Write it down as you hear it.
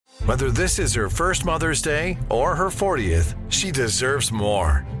Whether this is her first Mother's Day or her 40th, she deserves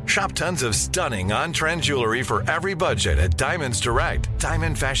more. Shop tons of stunning on-trend jewelry for every budget at Diamonds Direct.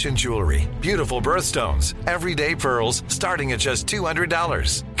 Diamond fashion jewelry, beautiful birthstones, everyday pearls starting at just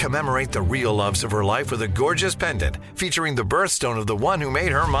 $200. Commemorate the real loves of her life with a gorgeous pendant featuring the birthstone of the one who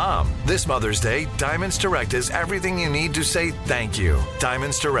made her mom. This Mother's Day, Diamonds Direct is everything you need to say thank you.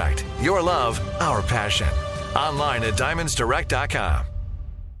 Diamonds Direct, your love, our passion. Online at diamondsdirect.com.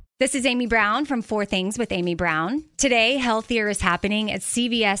 This is Amy Brown from 4 Things with Amy Brown. Today, healthier is happening at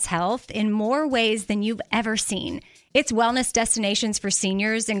CVS Health in more ways than you've ever seen. It's wellness destinations for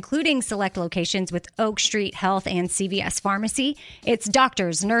seniors, including select locations with Oak Street Health and CVS Pharmacy. It's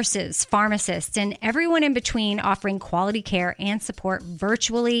doctors, nurses, pharmacists, and everyone in between offering quality care and support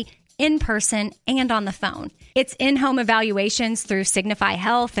virtually, in person, and on the phone. It's in-home evaluations through Signify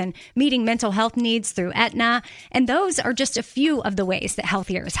Health and meeting mental health needs through Aetna. And those are just a few of the ways that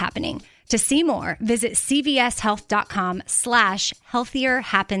healthier is happening. To see more, visit cvshealth.com/healthier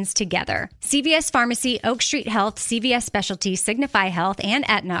happens together. CVS Pharmacy, Oak Street Health, CVS Specialty, Signify Health, and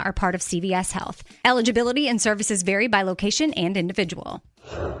Aetna are part of CVS Health. Eligibility and services vary by location and individual.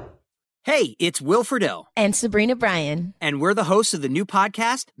 Hey, it's Will Friedle. And Sabrina Bryan. And we're the hosts of the new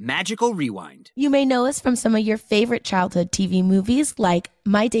podcast, Magical Rewind. You may know us from some of your favorite childhood TV movies like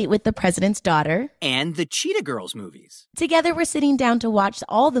My Date with the President's Daughter and the Cheetah Girls movies. Together, we're sitting down to watch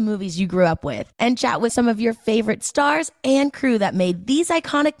all the movies you grew up with and chat with some of your favorite stars and crew that made these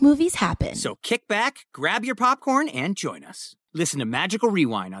iconic movies happen. So kick back, grab your popcorn, and join us. Listen to Magical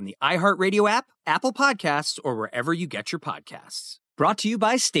Rewind on the iHeartRadio app, Apple Podcasts, or wherever you get your podcasts. Brought to you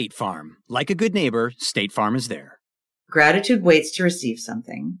by State Farm. Like a good neighbor, State Farm is there. Gratitude waits to receive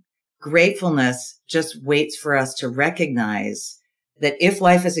something. Gratefulness just waits for us to recognize that if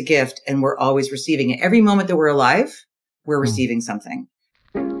life is a gift and we're always receiving it, every moment that we're alive, we're receiving something.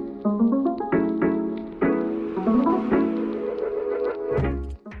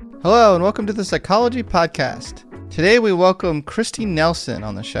 Hello and welcome to the Psychology Podcast. Today we welcome Kristi Nelson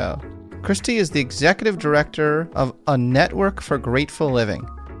on the show. Kristi is the executive director of A Network for Grateful Living.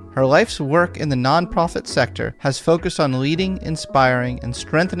 Her life's work in the nonprofit sector has focused on leading, inspiring, and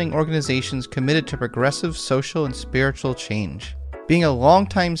strengthening organizations committed to progressive social and spiritual change. Being a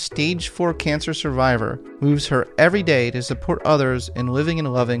longtime stage 4 cancer survivor moves her every day to support others in living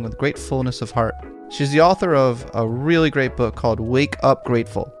and loving with great fullness of heart. She's the author of a really great book called Wake Up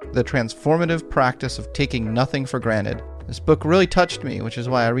Grateful, The Transformative Practice of Taking Nothing for Granted. This book really touched me, which is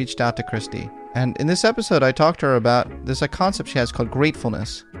why I reached out to Kristi. And in this episode, I talked to her about a concept she has called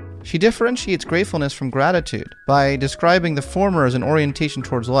gratefulness. She differentiates gratefulness from gratitude by describing the former as an orientation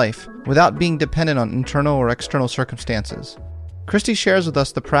towards life, without being dependent on internal or external circumstances. Kristi shares with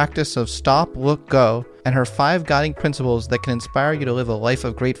us the practice of stop, look, go, and her 5 guiding principles that can inspire you to live a life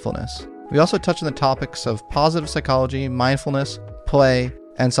of gratefulness. We also touch on the topics of positive psychology, mindfulness, play,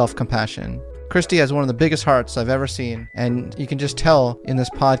 and self-compassion. Kristi has one of the biggest hearts I've ever seen, and you can just tell in this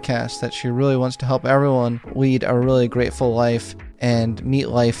podcast that she really wants to help everyone lead a really grateful life and meet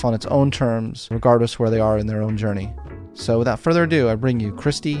life on its own terms, regardless where they are in their own journey. So without further ado, I bring you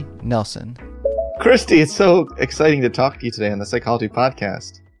Kristi Nelson. Kristi, it's so exciting to talk to you today on the Psychology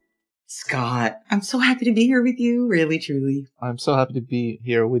Podcast. Scott, I'm so happy to be here with you, really, truly. I'm so happy to be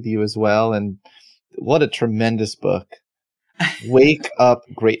here with you as well, and what a tremendous book. Wake Up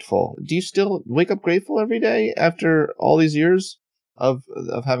Grateful. Do you still wake up grateful every day after all these years of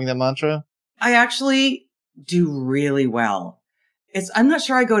having that mantra? I actually do really well. I'm not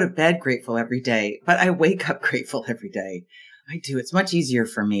sure I go to bed grateful every day, but I wake up grateful every day. I do. It's much easier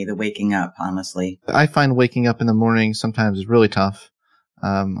for me, the waking up, honestly. I find waking up in the morning sometimes is really tough.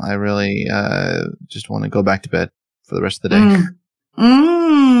 I really just want to go back to bed for the rest of the day.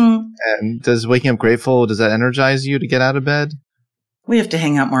 And does waking up grateful, does that energize you to get out of bed? We have to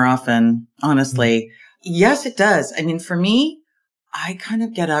hang out more often, honestly. Yes, it does. I mean, for me, I kind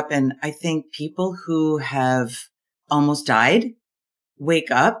of get up and I think people who have almost died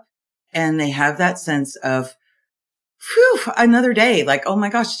wake up and they have that sense of, phew, another day. Like, oh my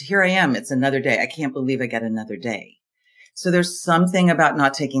gosh, here I am. It's another day. I can't believe I get another day. So there's something about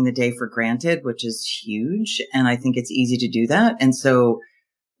not taking the day for granted, which is huge. And I think it's easy to do that. And so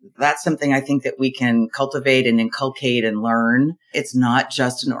that's something I think that we can cultivate and inculcate and learn. It's not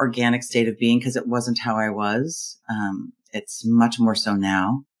just an organic state of being because it wasn't how I was. It's much more so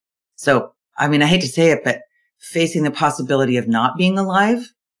now. So, I mean, I hate to say it, but facing the possibility of not being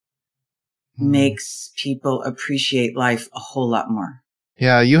alive makes people appreciate life a whole lot more.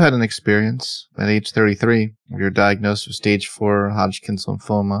 Yeah, you had an experience at age 33. You were diagnosed with stage 4 Hodgkin's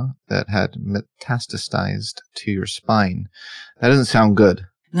lymphoma that had metastasized to your spine. That doesn't sound good.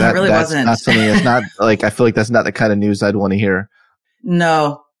 No, it really wasn't. Not something. It's not like, I feel like that's not the kind of news I'd want to hear.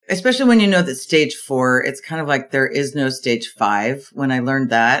 No, especially when you know that stage 4, it's kind of like there is no stage 5. When I learned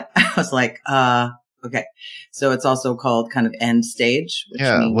that, I was like, okay. So it's also called kind of end stage. Which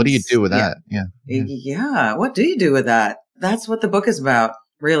means, what do you do with that? Yeah. What do you do with that? That's what the book is about,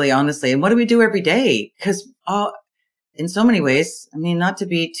 really, honestly. And what do we do every day? Because in so many ways, I mean, not to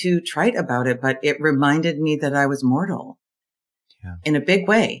be too trite about it, but it reminded me that I was mortal in a big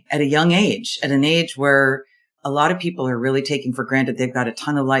way at a young age, at an age where a lot of people are really taking for granted they've got a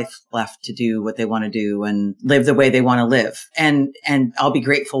ton of life left to do what they want to do and live the way they want to live. And I'll be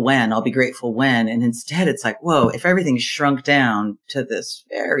grateful when. And instead it's like, whoa, if everything shrunk down to this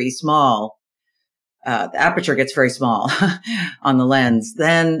very small, the aperture gets very small on the lens,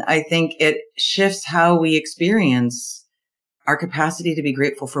 then I think it shifts how we experience our capacity to be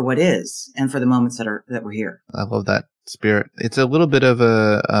grateful for what is and for the moments that we're here. I love that spirit. It's a little bit of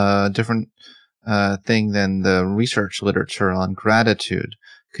a different thing than the research literature on gratitude.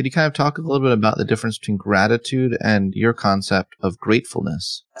 Could you kind of talk a little bit about the difference between gratitude and your concept of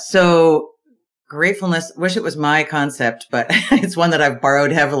gratefulness? So gratefulness, wish it was my concept, but it's one that I've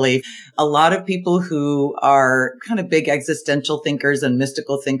borrowed heavily. A lot of people who are kind of big existential thinkers and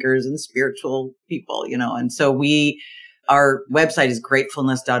mystical thinkers and spiritual people, and so our website is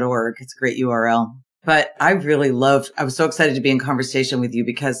gratefulness.org. It's a great URL. But I was so excited to be in conversation with you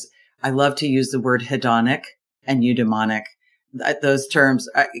because I love to use the word hedonic and eudaimonic. Those terms,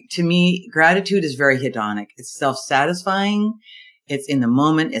 to me, gratitude is very hedonic. It's self-satisfying. It's in the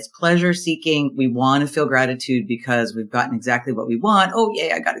moment. It's pleasure seeking. We want to feel gratitude because we've gotten exactly what we want. Oh,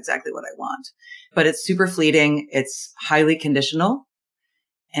 yay, I got exactly what I want. But it's super fleeting. It's highly conditional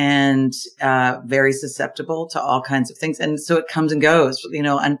and very susceptible to all kinds of things. And so it comes and goes,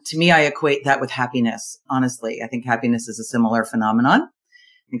 and to me, I equate that with happiness. Honestly, I think happiness is a similar phenomenon.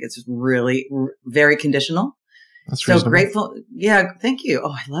 I think it's really very conditional. That's so reasonable. Grateful. Yeah. Thank you.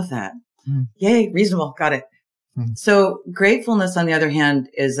 Oh, I love that. Yay. Reasonable. Got it. So gratefulness, on the other hand,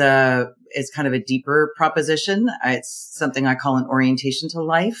 is kind of a deeper proposition. It's something I call an orientation to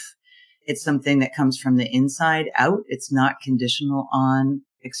life. It's something that comes from the inside out. It's not conditional on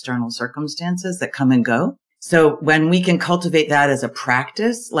external circumstances that come and go. So when we can cultivate that as a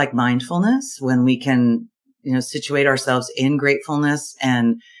practice, like mindfulness, when we can, situate ourselves in gratefulness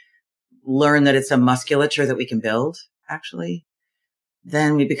and learn that it's a musculature that we can build, actually,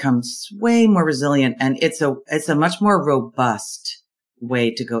 then we become way more resilient. And it's a much more robust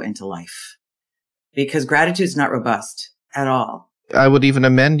way to go into life because gratitude is not robust at all. I would even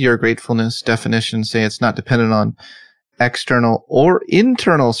amend your gratefulness definition, say it's not dependent on external or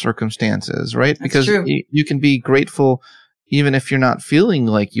internal circumstances, right? That's because true. You can be grateful even if you're not feeling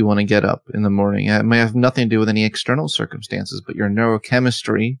like you want to get up in the morning. It may have nothing to do with any external circumstances, but your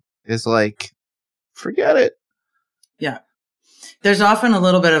neurochemistry is like, forget it. Yeah. There's often a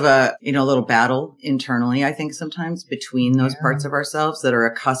little bit of a little battle internally, I think sometimes between those parts of ourselves that are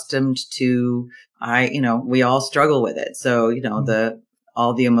accustomed to, we all struggle with it. So,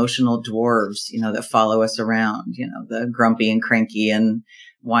 all the emotional dwarves, that follow us around, the grumpy and cranky and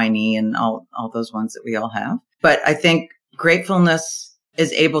whiny and all those ones that we all have. But I think gratefulness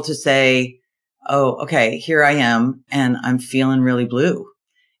is able to say, oh, okay, here I am and I'm feeling really blue.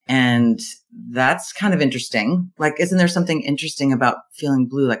 And that's kind of interesting. Like, isn't there something interesting about feeling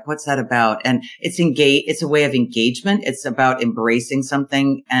blue? Like, what's that about? And it's a way of engagement. It's about embracing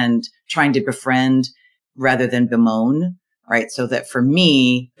something and trying to befriend rather than bemoan. Right. So that for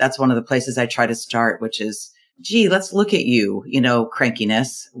me, that's one of the places I try to start, which is, gee, let's look at you,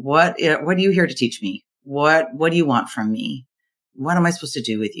 crankiness. What are you here to teach me? What do you want from me? What am I supposed to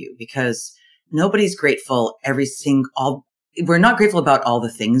do with you? Because nobody's grateful we're not grateful about all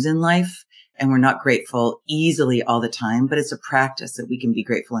the things in life, and we're not grateful easily all the time, but it's a practice that we can be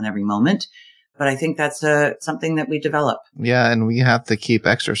grateful in every moment. But I think that's something that we develop. Yeah. And we have to keep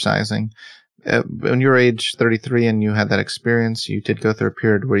exercising. When you were age 33 and you had that experience, you did go through a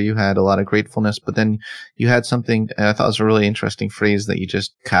period where you had a lot of gratefulness, but then you had something, I thought was a really interesting phrase that you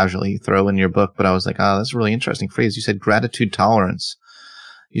just casually throw in your book, but I was like, that's a really interesting phrase. You said gratitude tolerance.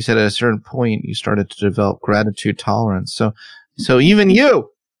 You said at a certain point you started to develop gratitude tolerance. So even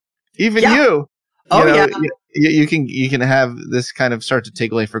you, you can have this kind of start to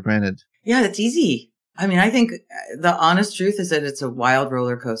take life for granted. Yeah, it's easy. I mean, I think the honest truth is that it's a wild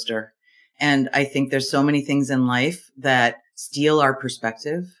roller coaster. And I think there's so many things in life that steal our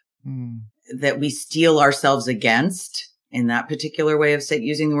perspective, that we steel ourselves against in that particular way of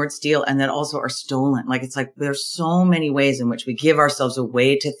using the word steal, and that also are stolen. Like, it's like there's so many ways in which we give ourselves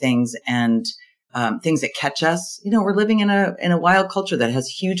away to things and things that catch us. We're living in a wild culture that has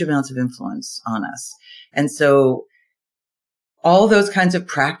huge amounts of influence on us. And so all those kinds of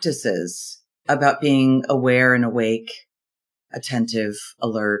practices about being aware and awake, attentive,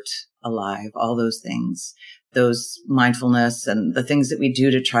 alert, alive, all those things, those mindfulness and the things that we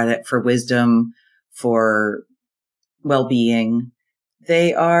do for wisdom, for well-being,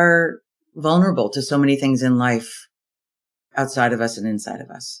 they are vulnerable to so many things in life outside of us and inside of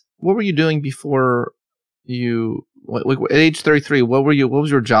us. What were you doing before at age 33, what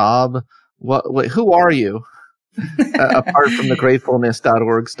was your job? Who are you? Apart from the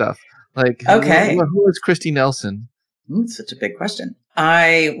gratefulness.org stuff. Okay. Who is Kristi Nelson? Such a big question.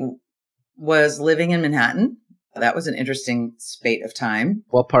 I was living in Manhattan. That was an interesting spate of time.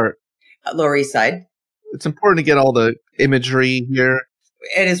 What part? Lower East Side. It's important to get all the imagery here.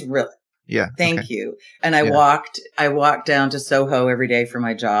 It is really. Yeah. Thank you. And I walked down to Soho every day for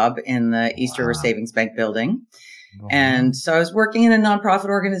my job in the East River Savings Bank building. Wow. And so I was working in a nonprofit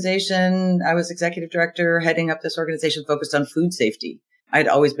organization. I was executive director, heading up this organization focused on food safety. I'd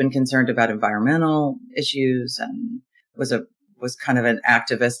always been concerned about environmental issues and was kind of an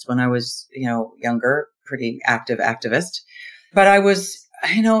activist when I was, younger, pretty active activist. But I was,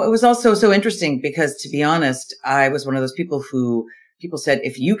 it was also so interesting because, to be honest, I was one of those people who people said,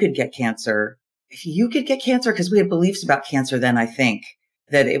 if you could get cancer, because we had beliefs about cancer then, I think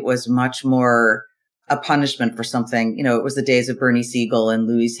that it was much more a punishment for something. It was the days of Bernie Siegel and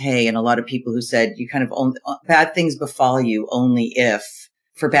Louise Hay and a lot of people who said you kind of bad things befall you only if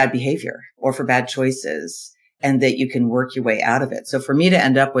for bad behavior or for bad choices, and that you can work your way out of it. So for me to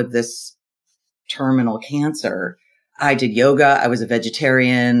end up with this terminal cancer, I did yoga. I was a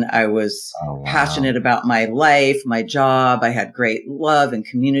vegetarian. I was passionate about my life, my job. I had great love and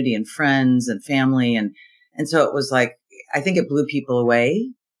community and friends and family. And so it was like, I think it blew people away.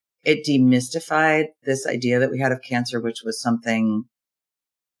 It demystified this idea that we had of cancer, which was something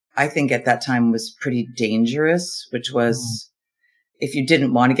I think at that time was pretty dangerous, which was if you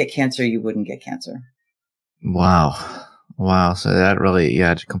didn't want to get cancer, you wouldn't get cancer. Wow. So that really,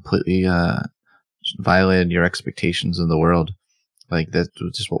 completely violated your expectations in the world. Like that's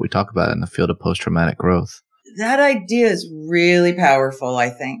just what we talk about in the field of post-traumatic growth. That idea is really powerful. I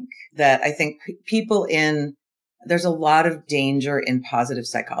think people there's a lot of danger in positive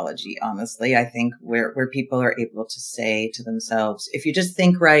psychology, honestly. I think where people are able to say to themselves, if you just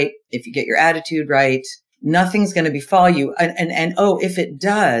think right, if you get your attitude right, nothing's going to befall you. And if it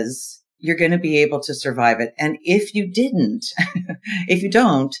does, you're going to be able to survive it. And if you don't,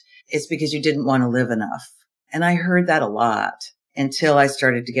 it's because you didn't want to live enough. And I heard that a lot until I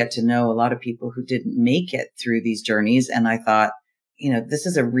started to get to know a lot of people who didn't make it through these journeys. And I thought, this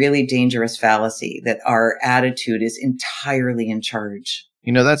is a really dangerous fallacy that our attitude is entirely in charge.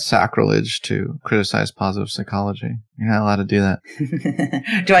 That's sacrilege to criticize positive psychology. You're not allowed to do that.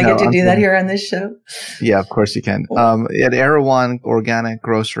 Do I get to do that here on this show? Yeah, of course you can. At Erewhon Organic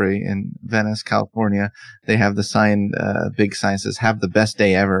Grocery in Venice, California, they have the sign, big sign says, "Have the best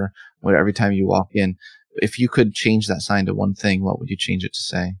day ever," where every time you walk in. If you could change that sign to one thing, what would you change it to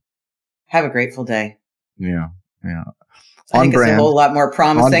say? Have a grateful day. Yeah. I think it's a whole lot more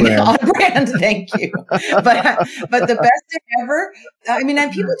promising. On brand, thank you. But the best day ever. I mean, and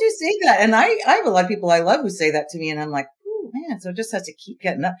people do say that, and I have a lot of people I love who say that to me, and I'm like, oh man, so it just has to keep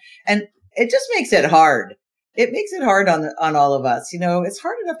getting up, and it just makes it hard. It makes it hard on all of us. It's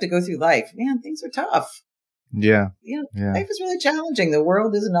hard enough to go through life. Man, things are tough. Yeah. Life is really challenging. The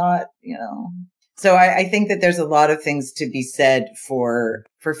world is not. So I think that there's a lot of things to be said for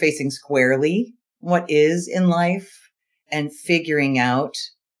facing squarely what is in life. And figuring out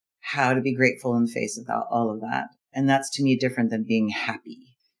how to be grateful in the face of all of that. And that's to me different than being happy.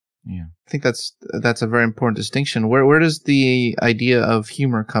 Yeah. I think that's a very important distinction. Where does the idea of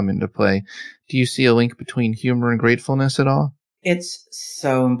humor come into play? Do you see a link between humor and gratefulness at all? It's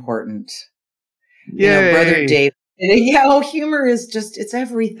so important. Yay. Brother David. Humor is it's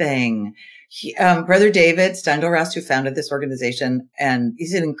everything. Brother David Steindl-Rast, who founded this organization, and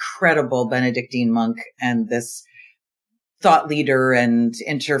he's an incredible Benedictine monk and this thought leader and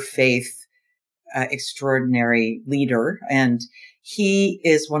interfaith extraordinary leader. And he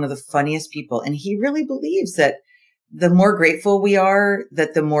is one of the funniest people. And he really believes that the more grateful we are,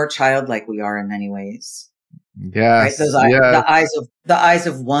 that the more childlike we are in many ways. Yes. Right? The eyes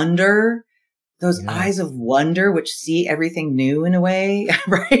of wonder, eyes of wonder, which see everything new in a way,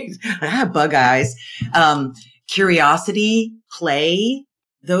 right? Bug eyes, curiosity, play.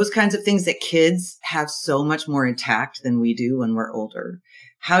 Those kinds of things that kids have so much more intact than we do when we're older.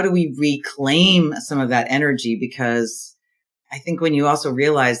 How do we reclaim some of that energy? Because I think when you also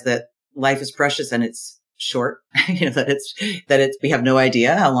realize that life is precious and it's short, that we have no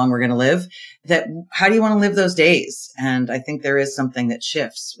idea how long we're going to live, that how do you want to live those days? And I think there is something that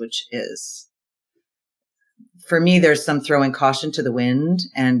shifts, which is, for me, there's some throwing caution to the wind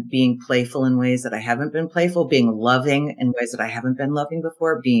and being playful in ways that I haven't been playful, being loving in ways that I haven't been loving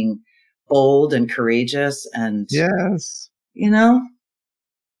before, being bold and courageous and, Yes.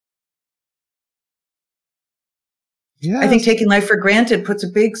 I think taking life for granted puts a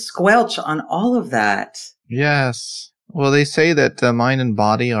big squelch on all of that. Yes. Well, they say that the mind and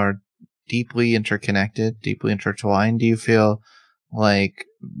body are deeply interconnected, deeply intertwined. Do you feel like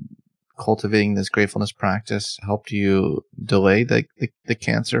cultivating this gratefulness practice helped you delay the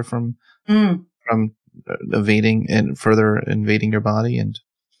cancer from evading and further invading your body? And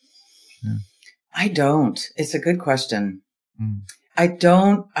I don't. It's a good question. I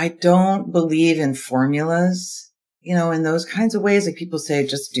don't believe in formulas. In those kinds of ways, like people say,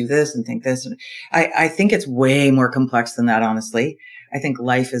 just do this and think this. And I think it's way more complex than that, honestly. I think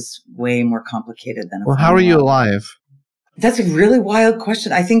life is way more complicated than a formula. How are you alive? That's a really wild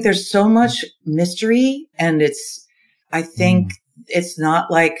question. I think there's so much mystery, and I think it's not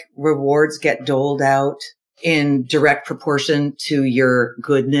like rewards get doled out in direct proportion to your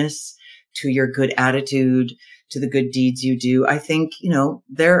goodness, to your good attitude, to the good deeds you do. I think,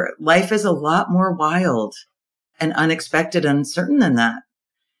 life is a lot more wild and unexpected and uncertain than that.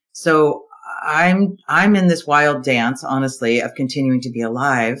 So I'm in this wild dance, honestly, of continuing to be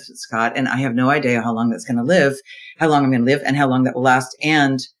alive, Scott, and I have no idea how long I'm going to live, and how long that will last.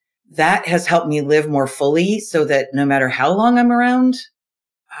 And that has helped me live more fully so that no matter how long I'm around,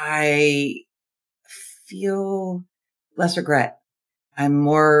 I feel less regret. I'm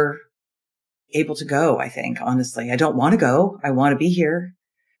more able to go, I think, honestly. I don't want to go. I want to be here.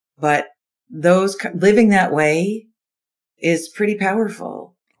 But living that way is pretty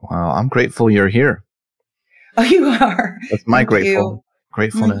powerful. Wow. I'm grateful you're here. Oh, you are. That's my gratefulness.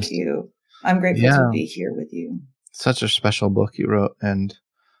 Thank you. I'm grateful to be here with you. Such a special book you wrote. And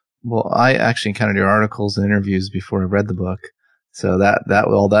I actually encountered your articles and interviews before I read the book. So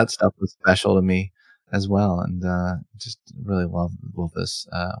all that stuff was special to me as well. And just really love this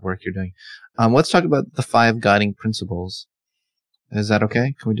work you're doing. Let's talk about the 5 guiding principles. Is that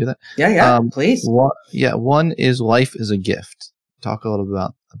okay? Can we do that? Yeah, please. One is life is a gift. Talk a little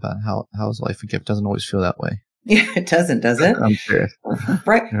about how is life a gift? Doesn't always feel that way. Yeah, it doesn't, does it? I'm serious.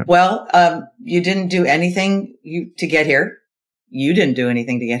 Right. Yeah. Well, you didn't do anything to get here. You didn't do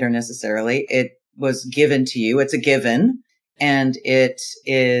anything to get here necessarily. It was given to you. It's a given. And you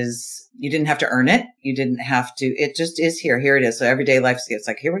didn't have to earn it. You didn't have to, it just is here. Here it is. So everyday life, it's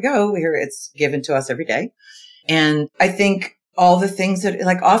like, here we go. Here it's given to us every day. And I think all the things that,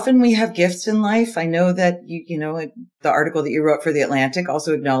 like, often we have gifts in life. I know that the article that you wrote for The Atlantic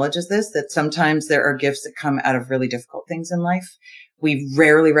also acknowledges this, that sometimes there are gifts that come out of really difficult things in life. We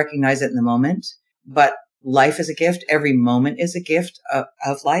rarely recognize it in the moment, but life is a gift. Every moment is a gift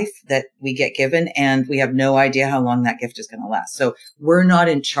of life that we get given, and we have no idea how long that gift is going to last. So we're not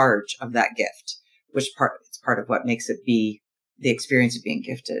in charge of that gift, it's part of what makes it be the experience of being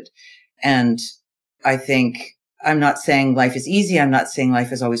gifted. And I think I'm not saying life is easy. I'm not saying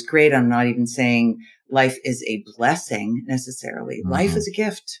life is always great. I'm not even saying life is a blessing necessarily. Mm-hmm. Life is a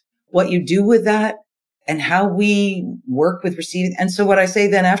gift. What you do with that and how we work with receiving. And so what I say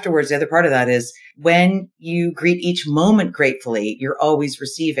then afterwards, the other part of that is when you greet each moment gratefully, you're always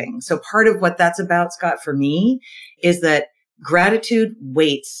receiving. So part of what that's about, Scott, for me, is that gratitude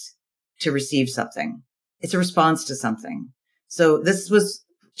waits to receive something. It's a response to something. So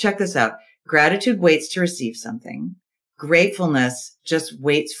check this out. Gratitude waits to receive something. Gratefulness just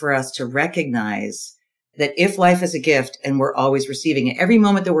waits for us to recognize that if life is a gift and we're always receiving it, every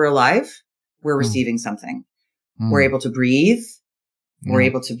moment that we're alive, we're receiving something. We're able to breathe. We're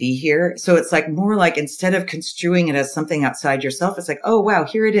able to be here. So it's like more like, instead of construing it as something outside yourself, it's like, oh, wow,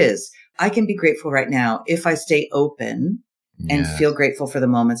 here it is. I can be grateful right now if I stay open and feel grateful for the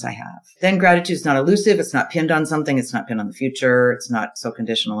moments I have. Then gratitude is not elusive. It's not pinned on something. It's not pinned on the future. It's not so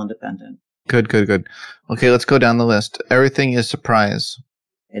conditional and dependent. Good. Okay, let's go down the list. Everything is surprise.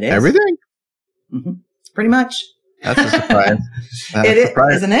 It is. Everything? Mm-hmm. Pretty much. That's a surprise. It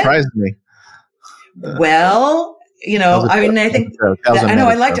is, isn't it? Surprised me. Well, I think,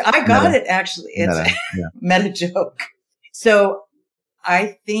 I got it actually. It's meta joke. So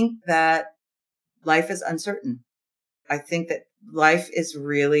I think that life is uncertain. I think that life is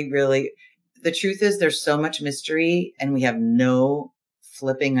really, really, the truth is there's so much mystery and we have no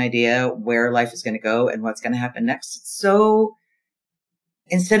flipping idea where life is going to go and what's going to happen next. So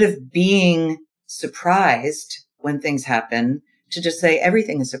instead of being surprised when things happen, to just say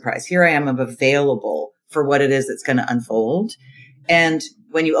everything is surprise. Here I am, I'm available for what it is that's going to unfold. And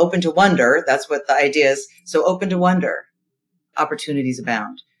when you open to wonder, that's what the idea is. So open to wonder, opportunities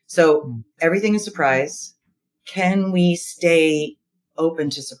abound. So everything is surprise. Can we stay open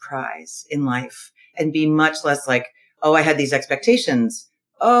to surprise in life and be much less like, oh, I had these expectations.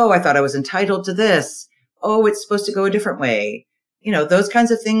 Oh, I thought I was entitled to this. Oh, it's supposed to go a different way. Those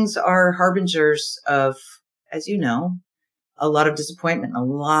kinds of things are harbingers of, as you know, a lot of disappointment, a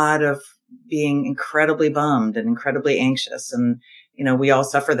lot of being incredibly bummed and incredibly anxious. And, we all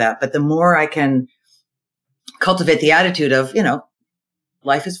suffer that. But the more I can cultivate the attitude of,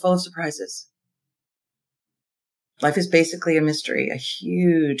 life is full of surprises. Life is basically a mystery, a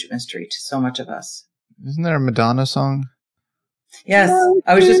huge mystery to so much of us. Isn't there a Madonna song? Yes,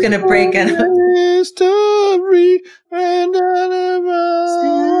 I was just going to break in. Mystery, and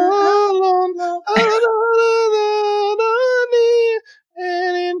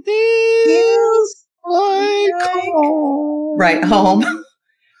it feels like home. Right, home.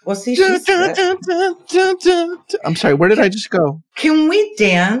 Well, see, I'm sorry, where did I just go? Can we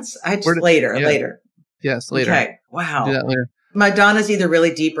dance? Later. Yes, later. Okay, wow. Do that later. Madonna's either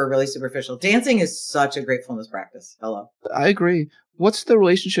really deep or really superficial. Dancing is such a gratefulness practice. Hello. I agree. What's the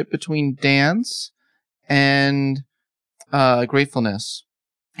relationship between dance and gratefulness?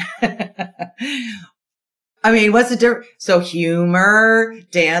 I mean, what's the difference? So humor,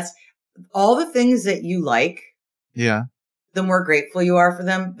 dance, all the things that you like. Yeah. The more grateful you are for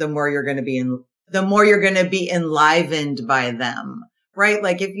them, the more you're going to be enlivened by them, right?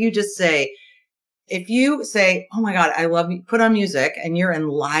 Like if you say, oh my God, I love you, put on music, and you're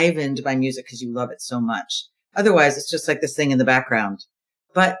enlivened by music because you love it so much. Otherwise, it's just like this thing in the background.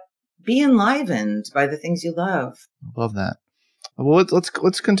 But be enlivened by the things you love. I love that. Well,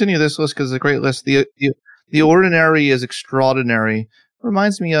 let's continue this list because it's a great list. The ordinary is extraordinary.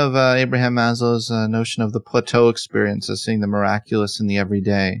 Reminds me of Abraham Maslow's notion of the plateau experience as seeing the miraculous in the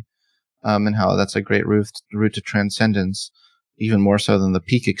everyday, and how that's a great route to transcendence, even more so than the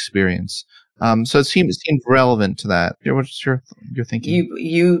peak experience. So it seems relevant to that. What's your thinking?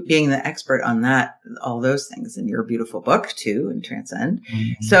 You being the expert on that, all those things in your beautiful book too, and Transcend.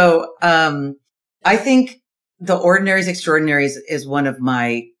 Mm-hmm. So I think the ordinary is extraordinary is one of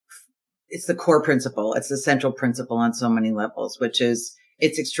my. It's the core principle. It's the central principle on so many levels, which is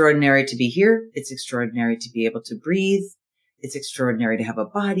it's extraordinary to be here. It's extraordinary to be able to breathe. It's extraordinary to have a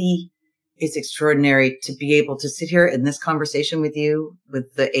body. It's extraordinary to be able to sit here in this conversation with you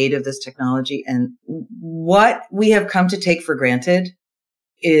with the aid of this technology. And what we have come to take for granted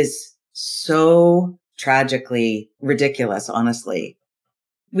is so tragically ridiculous, honestly.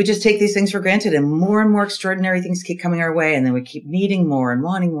 We just take these things for granted and more extraordinary things keep coming our way. And then we keep needing more and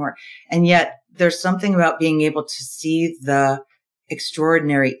wanting more. And yet there's something about being able to see the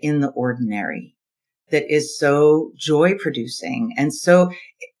extraordinary in the ordinary that is so joy producing. And so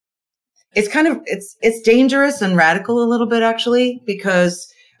it's kind of, it's dangerous and radical a little bit actually, because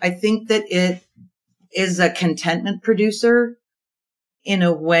I think that it is a contentment producer in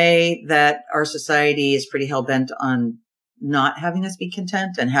a way that our society is pretty hell-bent on not having us be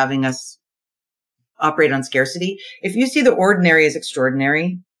content and having us operate on scarcity. If you see the ordinary as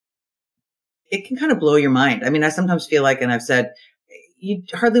extraordinary, it can kind of blow your mind. I mean, I sometimes feel like, and I've said, you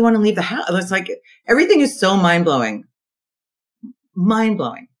hardly want to leave the house. It's like everything is so mind-blowing,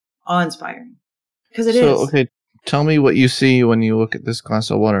 awe-inspiring, because it is. So, okay, tell me what you see when you look at this glass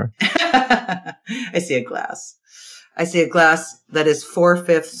of water. I see a glass. I see a glass that is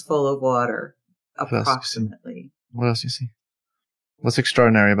 4/5 full of water, approximately. What else do you see? What's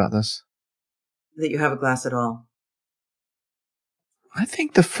extraordinary about this? That you have a glass at all. I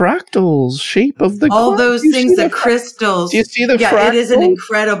think the fractal shape of the all those things, the crystals. Do you see the fractal? Yeah, it is an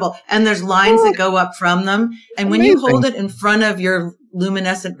incredible. And there's lines that go up from them. And when you hold it in front of your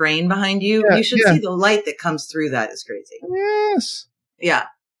luminescent brain behind you, you should see the light that comes through that is crazy. Yes. Yeah.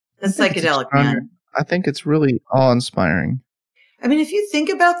 That's psychedelic, man. I think it's really awe-inspiring. I mean, if you think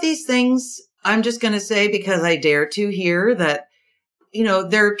about these things, I'm just going to say, because I dare to here, that, you know,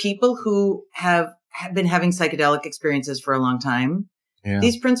 there are people who have been having psychedelic experiences for a long time. Yeah.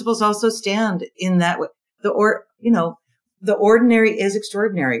 These principles also stand in that way. The ordinary is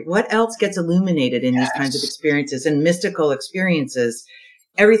extraordinary. What else gets illuminated in these kinds of experiences and mystical experiences?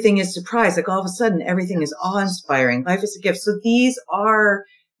 Everything is surprise. Like all of a sudden, everything is awe-inspiring. Life is a gift. So these are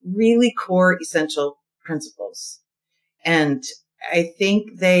really core, essential principles. And I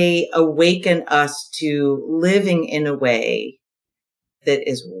think they awaken us to living in a way that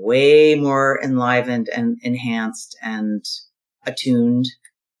is way more enlivened and enhanced and attuned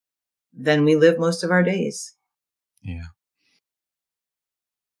than we live most of our days. Yeah.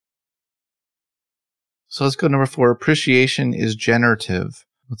 So let's go to number 4. Appreciation is generative.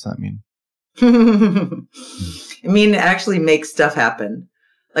 What's that mean? I mean, it actually makes stuff happen.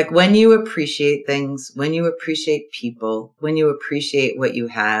 Like when you appreciate things, when you appreciate people, when you appreciate what you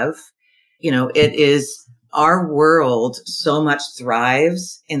have, it is our world so much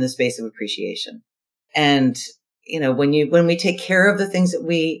thrives in the space of appreciation. And, when we take care of the things that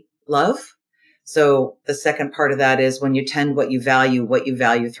we love. So the second part of that is when you tend what you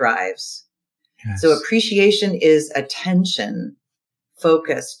value thrives. Yes. So appreciation is attention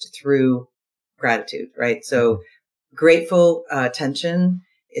focused through gratitude, right? So grateful attention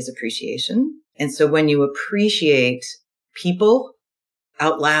is appreciation. And so when you appreciate people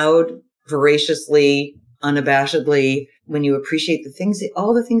out loud, voraciously, unabashedly, when you appreciate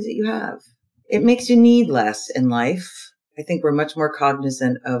all the things that you have, it makes you need less in life. I think we're much more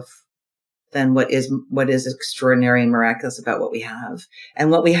cognizant than what is extraordinary and miraculous about what we have.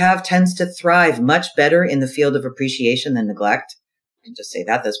 And what we have tends to thrive much better in the field of appreciation than neglect. I can just say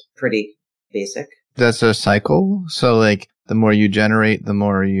that's pretty basic. That's a cycle. So like the more you generate, the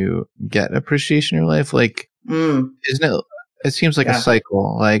more you get appreciation in your life. Like, isn't it? It seems like a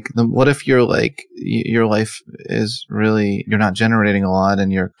cycle. Like, what if you're like, your life is really, you're not generating a lot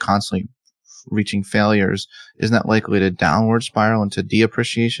and you're constantly reaching failures? Isn't that likely to downward spiral into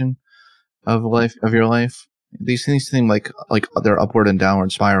deappreciation of your life? These things seem like they're upward and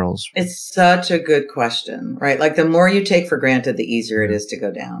downward spirals. It's such a good question, right? Like the more you take for granted, the easier it is to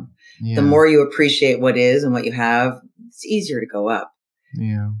go down. Yeah. The more you appreciate what is and what you have, it's easier to go up.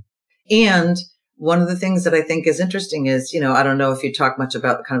 Yeah. And one of the things that I think is interesting is, I don't know if you talk much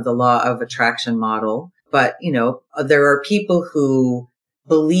about kind of the law of attraction model, but, there are people who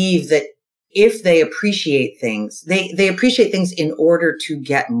believe that if they appreciate things, they appreciate things in order to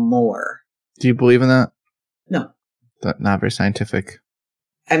get more. Do you believe in that? No. That's not very scientific.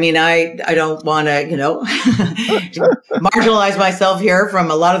 I mean, I don't want to, marginalize myself here from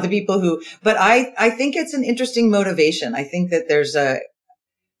a lot of the people but I think it's an interesting motivation. I think that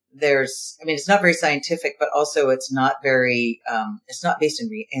it's not very scientific, but also it's not very, it's not based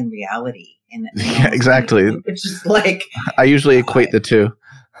in reality. Yeah, exactly. It's just like, I usually equate the two.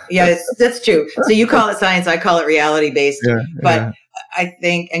 Yeah, that's true. So you call it science, I call it reality based, but I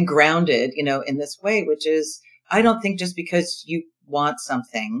think, and grounded, in this way, which is, I don't think just because you want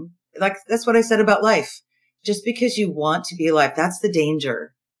something, like that's what I said about life. Just because you want to be alive, that's the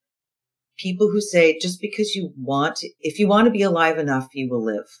danger. People who say just because if you want to be alive enough, you will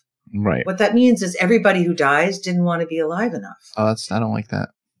live. Right. What that means is everybody who dies didn't want to be alive enough. Oh, I don't like that.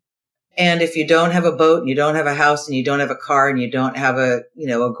 And if you don't have a boat and you don't have a house and you don't have a car and you don't have a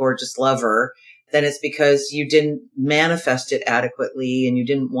gorgeous lover, then it's because you didn't manifest it adequately and you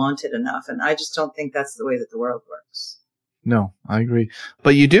didn't want it enough. And I just don't think that's the way that the world works. No, I agree.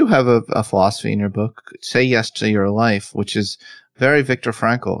 But you do have a philosophy in your book, Say Yes to Your Life, which is very Viktor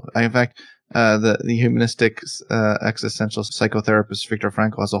Frankl. In fact, the humanistic existential psychotherapist Viktor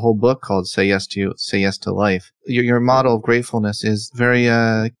Frankl has a whole book called Say Yes to Life. Your model of gratefulness is very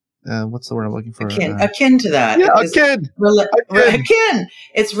what's the word I'm looking for? Akin to that. Yeah, akin. Akin.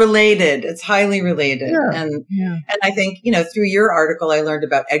 It's related. It's highly related. Yeah, and I think, through your article, I learned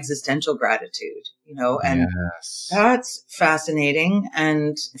about existential gratitude, and that's fascinating.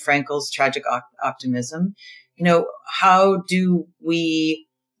 And Frankl's tragic optimism, how do we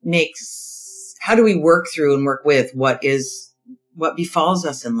work through and work with what befalls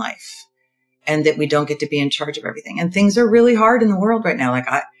us in life, and that we don't get to be in charge of everything. And things are really hard in the world right now. Like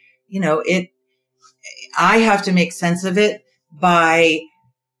I have to make sense of it by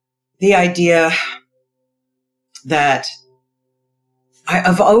the idea that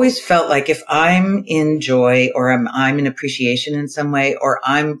I've always felt like if I'm in joy or I'm in appreciation in some way, or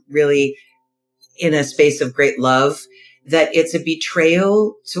I'm really in a space of great love, that it's a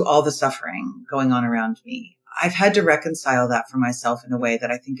betrayal to all the suffering going on around me. I've had to reconcile that for myself in a way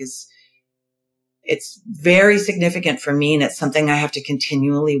that I think it's very significant for me. And it's something I have to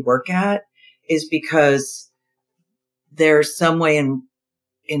continually work at, is because there's some way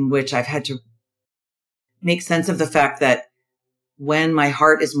in which I've had to make sense of the fact that when my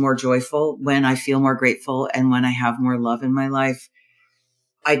heart is more joyful, when I feel more grateful, and when I have more love in my life,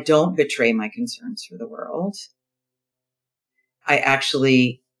 I don't betray my concerns for the world. I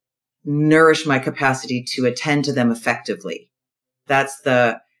actually nourish my capacity to attend to them effectively.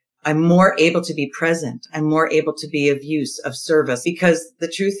 I'm more able to be present. I'm more able to be of use, of service, because the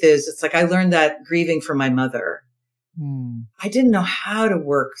truth is, it's like I learned that grieving for my mother. I didn't know how to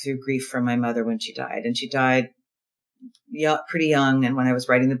work through grief for my mother when she died, and she died pretty young. And when I was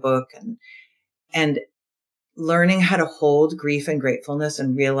writing the book, and learning how to hold grief and gratefulness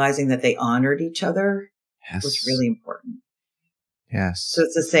and realizing that they honored each other Yes. was really important. Yes. So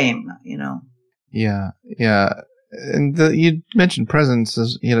it's the same, Yeah. Yeah. And you mentioned presence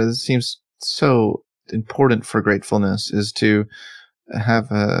as, it seems so important for gratefulness is to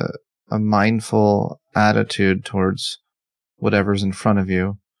have a mindful attitude towards whatever's in front of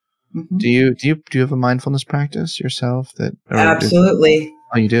you. Mm-hmm. Do you have a mindfulness practice yourself Absolutely.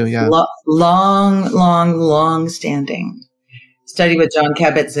 Oh, you do? Yeah. Long standing. Studied with John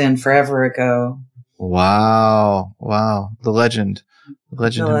Kabat-Zinn forever ago. Wow. The legend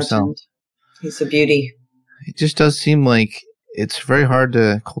himself. He's a beauty. It just does seem like it's very hard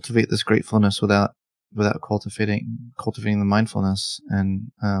to cultivate this gratefulness without cultivating the mindfulness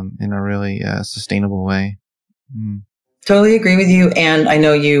and in a really sustainable way. Totally agree with you. And I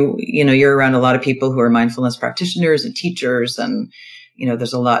know you're around a lot of people who are mindfulness practitioners and teachers, and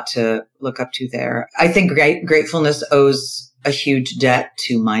there's a lot to look up to there. I think gratefulness owes a huge debt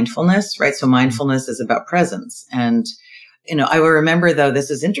to mindfulness, right? So mindfulness is about presence. And I will remember, though, this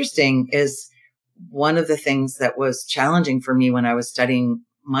is interesting, is one of the things that was challenging for me when I was studying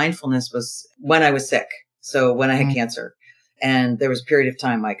mindfulness was when I was sick. So when I had cancer, and there was a period of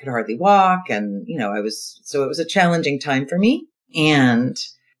time I could hardly walk, and, so it was a challenging time for me. And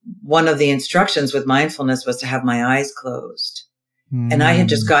one of the instructions with mindfulness was to have my eyes closed. And I had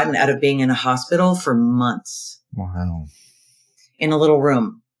just gotten out of being in a hospital for months. Wow. In a little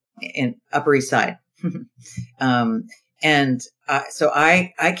room in Upper East Side. So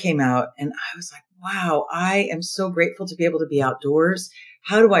I came out and I was like, wow, I am so grateful to be able to be outdoors.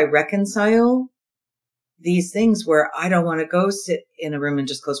 How do I reconcile these things where I don't want to go sit in a room and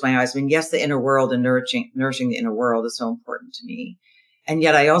just close my eyes? I mean, yes, the inner world and nourishing the inner world is so important to me. And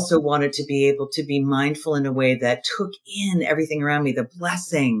yet I also wanted to be able to be mindful in a way that took in everything around me, the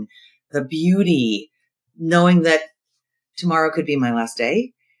blessing, the beauty, knowing that tomorrow could be my last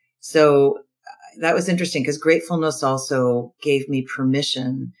day. So that was interesting because gratefulness also gave me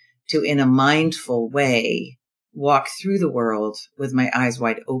permission to, in a mindful way, walk through the world with my eyes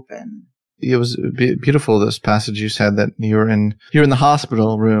wide open. It was beautiful, this passage you said that you're in the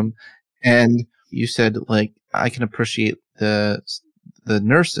hospital room and you said, like, I can appreciate the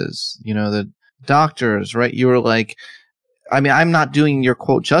nurses, the doctors, right? You were like, I mean, I'm not doing your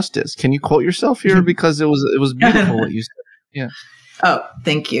quote justice. Can you quote yourself here? Because it was beautiful what you said. Yeah. Oh,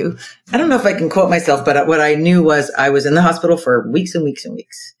 thank you. I don't know if I can quote myself, but what I knew was I was in the hospital for weeks and weeks and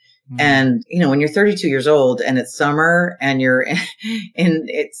weeks. And, when you're 32 years old and it's summer and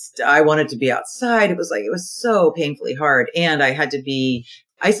I wanted to be outside. It was so painfully hard. And I had to be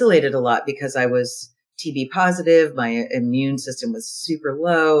isolated a lot because I was TB positive. My immune system was super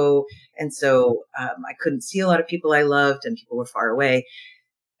low. And so I couldn't see a lot of people I loved and people were far away.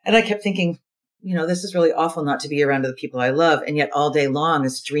 And I kept thinking, this is really awful not to be around the people I love. And yet all day long, a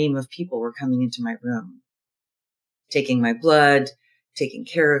stream of people were coming into my room, taking my blood, taking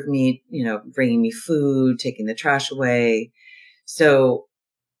care of me, bringing me food, taking the trash away. So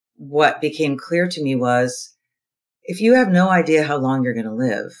what became clear to me was, if you have no idea how long you're going to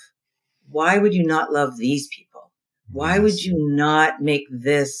live, why would you not love these people? Why would you not make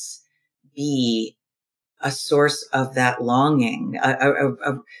this be a source of that longing,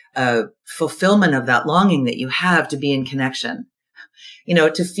 a fulfillment of that longing that you have to be in connection,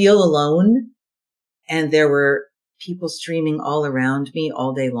 to feel alone? And there were people streaming all around me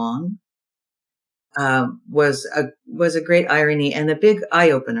all day long, was a great irony and a big eye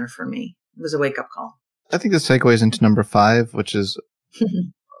opener for me. It was a wake up call. I think this segues into number 5, which is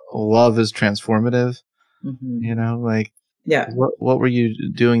love is transformative. Yeah. What were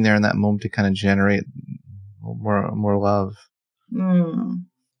you doing there in that moment to kind of generate more love?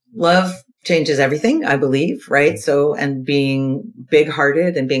 Love changes everything, I believe, right? So, and being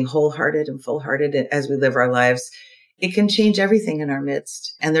big-hearted and being wholehearted and full-hearted as we live our lives, it can change everything in our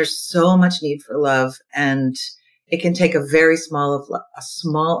midst. And there's so much need for love, and it can take a very small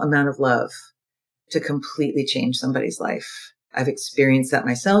amount of love to completely change somebody's life. I've experienced that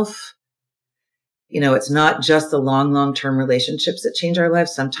myself. It's not just the long-term relationships that change our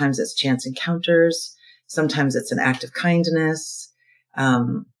lives. Sometimes it's chance encounters. Sometimes it's an act of kindness.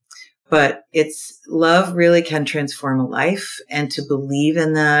 But love really can transform a life, and to believe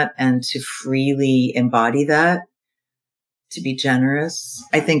in that and to freely embody that, to be generous,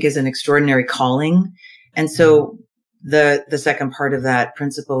 I think is an extraordinary calling. And so the second part of that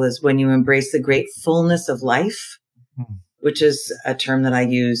principle is when you embrace the great fullness of life, which is a term that I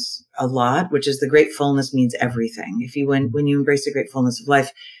use a lot, which is the great fullness means everything. When you embrace the great fullness of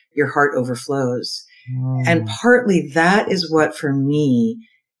life, your heart overflows. And partly that is what for me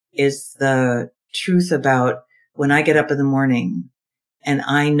is the truth about when I get up in the morning and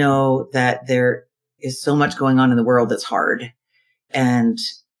I know that there is so much going on in the world that's hard. And,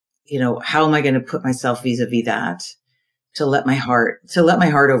 how am I going to put myself vis-a-vis that? To let my heart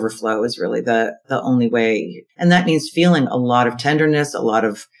overflow is really the only way. And that means feeling a lot of tenderness, a lot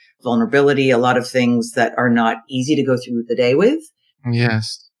of vulnerability, a lot of things that are not easy to go through the day with.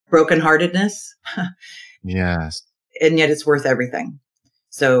 Yes. Brokenheartedness. Yes. And yet it's worth everything.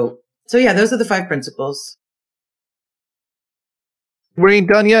 So yeah, those are the 5 principles. We ain't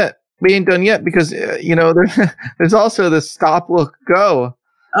done yet because, there's also the stop, look, go.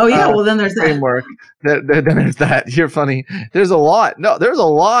 Oh yeah. Well, then there's that framework. Then there's that. You're funny. There's a lot. No, there's a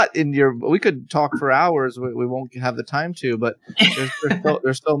lot in we could talk for hours. We won't have the time to, but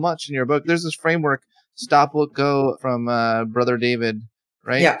there's so much in your book. There's this framework, stop, look, go, from Brother David,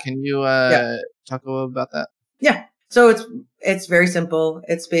 right? Yeah. Can you talk a little about that? Yeah. So it's very simple.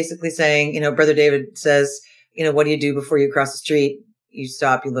 It's basically saying, Brother David says, what do you do before you cross the street? You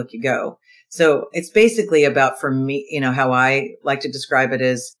stop, you look, you go. So it's basically about, for me, how I like to describe it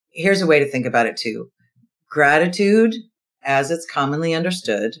is, here's a way to think about it too. Gratitude, as it's commonly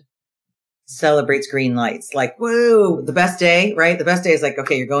understood, celebrates green lights. Like, whoa, the best day, right? The best day is like,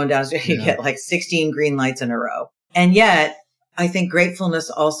 okay, you're going down the street, you get like 16 green lights in a row. And yet I think gratefulness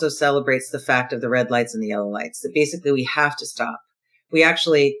also celebrates the fact of the red lights and the yellow lights, that basically we have to stop.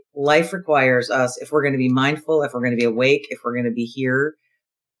 Life requires us, if we're going to be mindful, if we're going to be awake, if we're going to be here,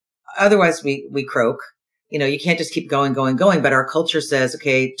 otherwise we croak. You can't just keep going. But our culture says,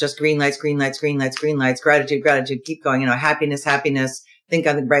 okay, just green lights, gratitude, keep going, happiness, think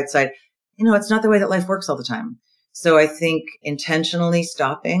on the bright side. It's not the way that life works all the time. So I think intentionally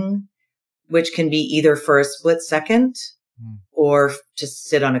stopping, which can be either for a split second or just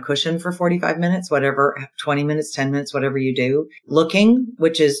sit on a cushion for 45 minutes, whatever, 20 minutes, 10 minutes, whatever you do. Looking,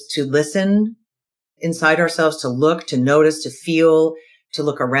 which is to listen inside ourselves, to look, to notice, to feel, to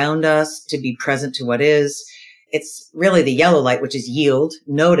look around us, to be present to what is. It's really the yellow light, which is yield,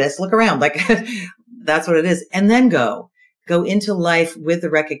 notice, look around. Like that's what it is. And then go into life with the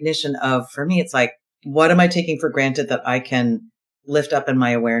recognition of, for me, it's like, what am I taking for granted that I can lift up in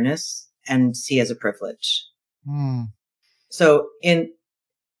my awareness and see as a privilege? So and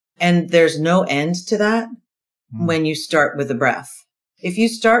there's no end to that when you start with the breath. If you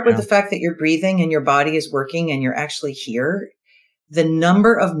start with the fact that you're breathing and your body is working and you're actually here, the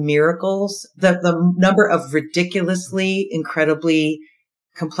number of miracles, the number of ridiculously, incredibly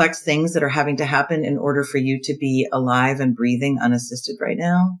complex things that are having to happen in order for you to be alive and breathing unassisted right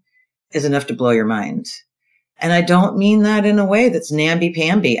now is enough to blow your mind. And I don't mean that in a way that's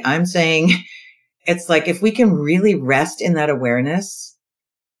namby-pamby. I'm saying it's like, if we can really rest in that awareness,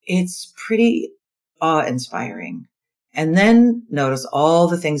 it's pretty awe-inspiring. And then notice all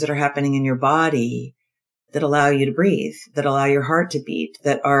the things that are happening in your body that allow you to breathe, that allow your heart to beat,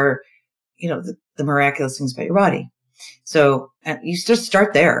 that are, the miraculous things about your body. So you just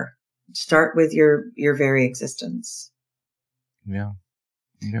start there. Start with your very existence. Yeah.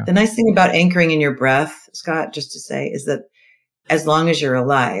 The nice thing about anchoring in your breath, Scott, just to say, is that as long as you're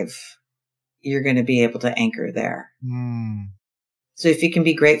alive, you're going to be able to anchor there. So if you can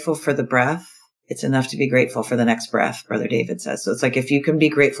be grateful for the breath, it's enough to be grateful for the next breath, Brother David says. So it's like, if you can be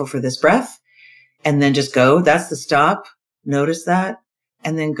grateful for this breath and then just go, that's the stop. Notice that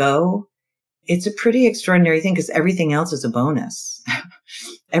and then go. It's a pretty extraordinary thing because everything else is a bonus.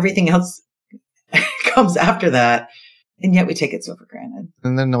 Everything else comes after that. And yet we take it so for granted.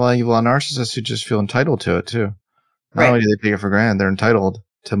 And then you have a lot of narcissists who just feel entitled to it too. Not Right. only do they take it for granted, they're entitled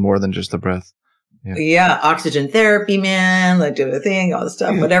to more than just the breath. Yeah. Oxygen therapy, man, like do the thing, all the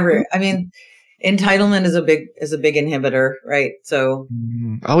stuff, whatever. I mean, entitlement is a big inhibitor, right? So.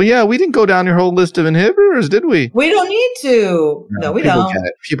 Oh yeah. We didn't go down your whole list of inhibitors, did we? We don't need to. No, we don't.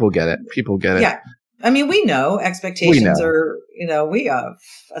 People get it. Yeah. I mean, we know expectations are, we have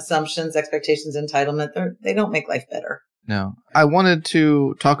assumptions, expectations, entitlement. They don't make life better. No. I wanted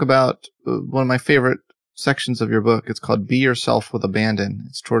to talk about one of my favorite sections of your book. It's called Be Yourself with Abandon.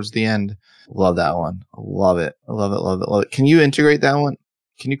 It's towards the end. Love that one. I love it. I love it. Can you integrate that one?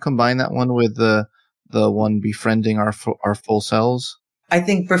 Can you combine that one with the one befriending our full selves? I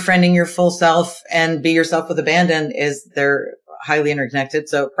think befriending your full self and Be Yourself with Abandon they're highly interconnected.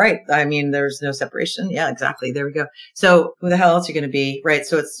 So, right. I mean, there's no separation. Yeah, exactly. There we go. So who the hell else are you going to be? Right.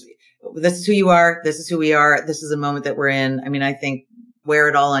 So this is who you are. This is who we are. This is a moment that we're in. I mean, I think wear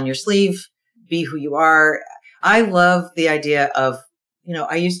it all on your sleeve, be who you are. I love the idea of,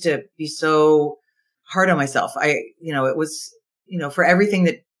 I used to be so hard on myself. It was, for everything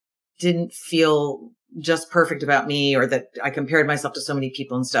that didn't feel just perfect about me or that I compared myself to so many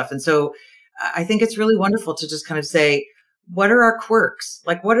people and stuff. And so I think it's really wonderful to just kind of say, what are our quirks?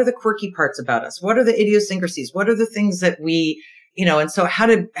 Like, what are the quirky parts about us? What are the idiosyncrasies? What are the things that we, and so how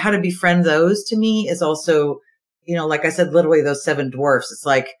to befriend those to me is also, like I said, literally those 7 dwarfs. It's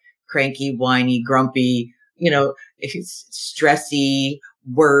like cranky, whiny, grumpy, it's stressy,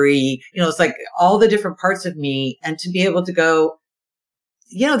 worry, it's like all the different parts of me. And to be able to go,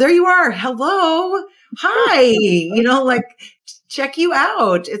 there you are. Hello. Hi. Like check you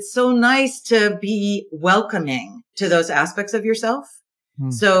out. It's so nice to be welcoming to those aspects of yourself.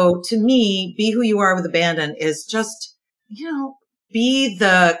 So to me, be who you are with abandon is just, be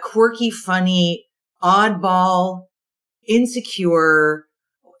the quirky, funny, oddball, insecure.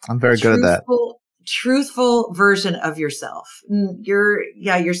 I'm very good at that. Truthful version of yourself.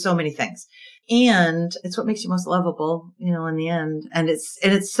 You're so many things. And it's what makes you most lovable, in the end. And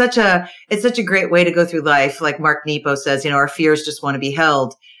it's such a great way to go through life. Like Mark Nepo says, our fears just want to be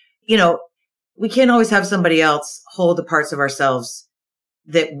held. We can't always have somebody else hold the parts of ourselves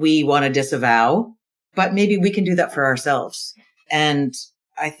that we want to disavow, but maybe we can do that for ourselves. And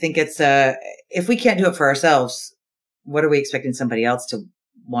I think if we can't do it for ourselves, what are we expecting somebody else to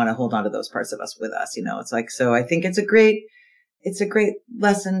want to hold on to those parts of us with us? It's like, so I think it's a great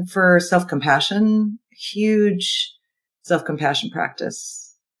lesson for self-compassion, huge self-compassion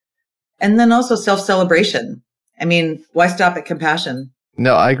practice. And then also self-celebration. I mean, why stop at compassion?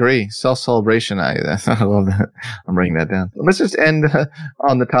 No, I agree. Self-celebration. I love that. I'm writing that down. Let's just end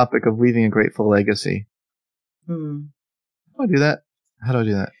on the topic of leaving a grateful legacy. How do I do that? How do I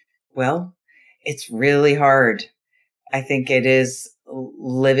do that? Well, it's really hard. I think it is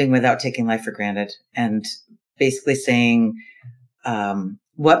living without taking life for granted and basically saying,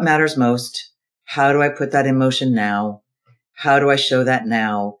 what matters most? How do I put that in motion now? How do I show that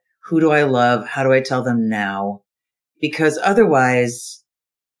now? Who do I love? How do I tell them now? Because otherwise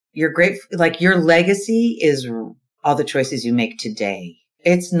your legacy is all the choices you make today.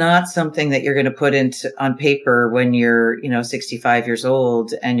 It's not something that you're going to put on paper when you're, 65 years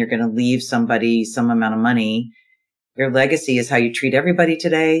old and you're going to leave somebody some amount of money. Your legacy is how you treat everybody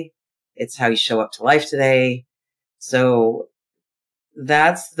today. It's how you show up to life today. So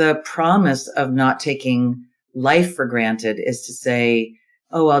that's the promise of not taking life for granted, is to say,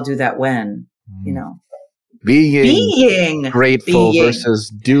 oh, I'll do that when, being grateful versus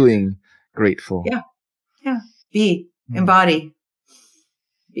doing grateful. Yeah. Embody.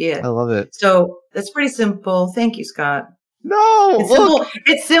 Be it. I love it. So that's pretty simple. Thank you, Scott. No,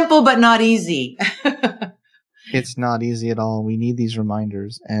 it's simple, but not easy. It's not easy at all. We need these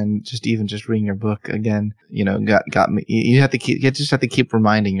reminders, and just reading your book again, got me. You have to keep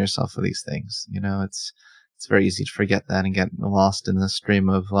reminding yourself of these things. It's very easy to forget that and get lost in the stream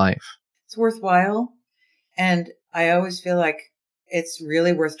of life. It's worthwhile, and I always feel like it's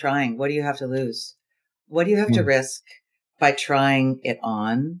really worth trying. What do you have to lose? What do you have to risk by trying it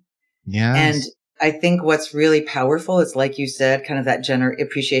on? Yes. And I think what's really powerful is, like you said, kind of that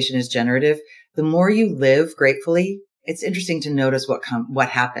appreciation is generative. The more you live gratefully, it's interesting to notice what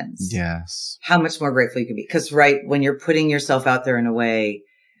happens. Yes. How much more grateful you can be. Because when you're putting yourself out there in a way,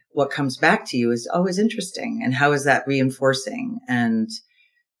 what comes back to you is always interesting. And how is that reinforcing? And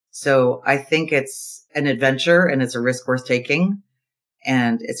so I think it's an adventure and it's a risk worth taking.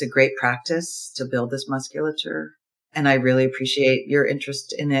 And it's a great practice to build this musculature. And I really appreciate your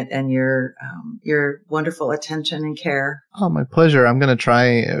interest in it and your wonderful attention and care. Oh, my pleasure. I'm going to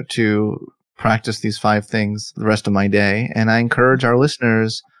try to practice these 5 things the rest of my day. And I encourage our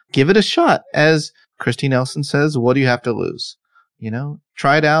listeners, give it a shot. As Kristi Nelson says, what do you have to lose?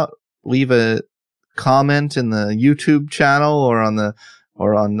 Try it out. Leave a comment in the YouTube channel or on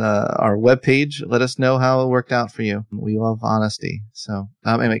our webpage. Let us know how it worked out for you. We love honesty. So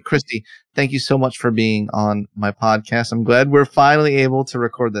anyway, Kristi, thank you so much for being on my podcast. I'm glad we're finally able to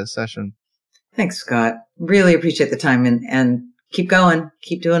record this session. Thanks, Scott. Really appreciate the time and keep going.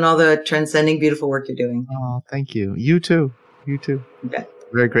 Keep doing all the transcending, beautiful work you're doing. Oh, thank you. You too. You bet.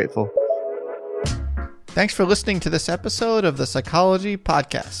 Very grateful. Thanks for listening to this episode of the Psychology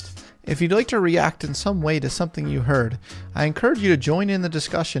Podcast. If you'd like to react in some way to something you heard, I encourage you to join in the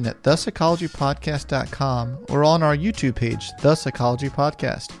discussion at thepsychologypodcast.com or on our YouTube page, The Psychology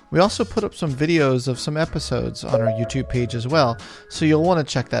Podcast. We also put up some videos of some episodes on our YouTube page as well, so you'll want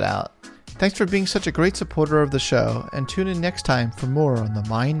to check that out. Thanks for being such a great supporter of the show, and tune in next time for more on the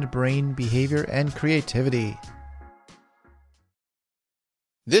mind, brain, behavior, and creativity.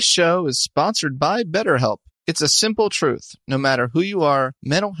 This show is sponsored by BetterHelp. It's a simple truth. No matter who you are,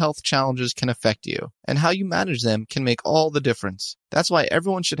 mental health challenges can affect you, and how you manage them can make all the difference. That's why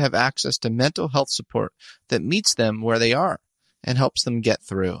everyone should have access to mental health support that meets them where they are and helps them get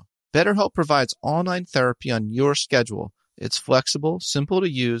through. BetterHelp provides online therapy on your schedule, It's flexible, simple to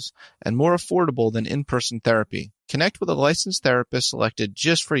use, and more affordable than in-person therapy. Connect with a licensed therapist selected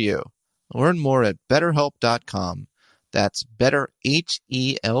just for you. Learn more at BetterHelp.com. That's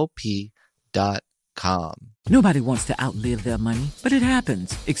BetterHelp.com. Nobody wants to outlive their money, but it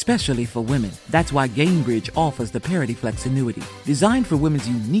happens, especially for women. That's why Gainbridge offers the Parity Flex annuity, designed for women's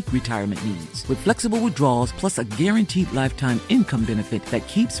unique retirement needs, with flexible withdrawals plus a guaranteed lifetime income benefit that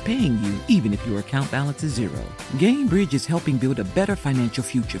keeps paying you even if your account balance is zero. Gainbridge is helping build a better financial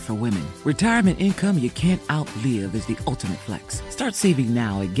future for women. Retirement income you can't outlive is the ultimate flex. Start saving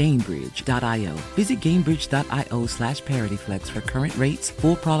now at Gainbridge.io. Visit Gainbridge.io/ParityFlex for current rates,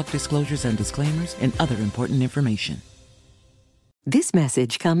 full product disclosures and disclaimers, and other important information. This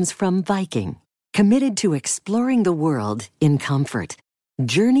message comes from Viking, committed to exploring the world in comfort.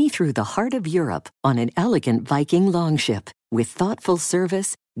 Journey through the heart of Europe on an elegant Viking longship with thoughtful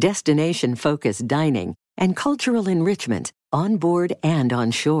service, destination-focused dining, and cultural enrichment on board and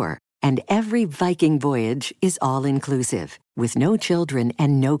on shore. And every Viking voyage is all-inclusive, with no children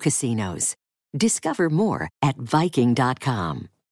and no casinos. Discover more at Viking.com.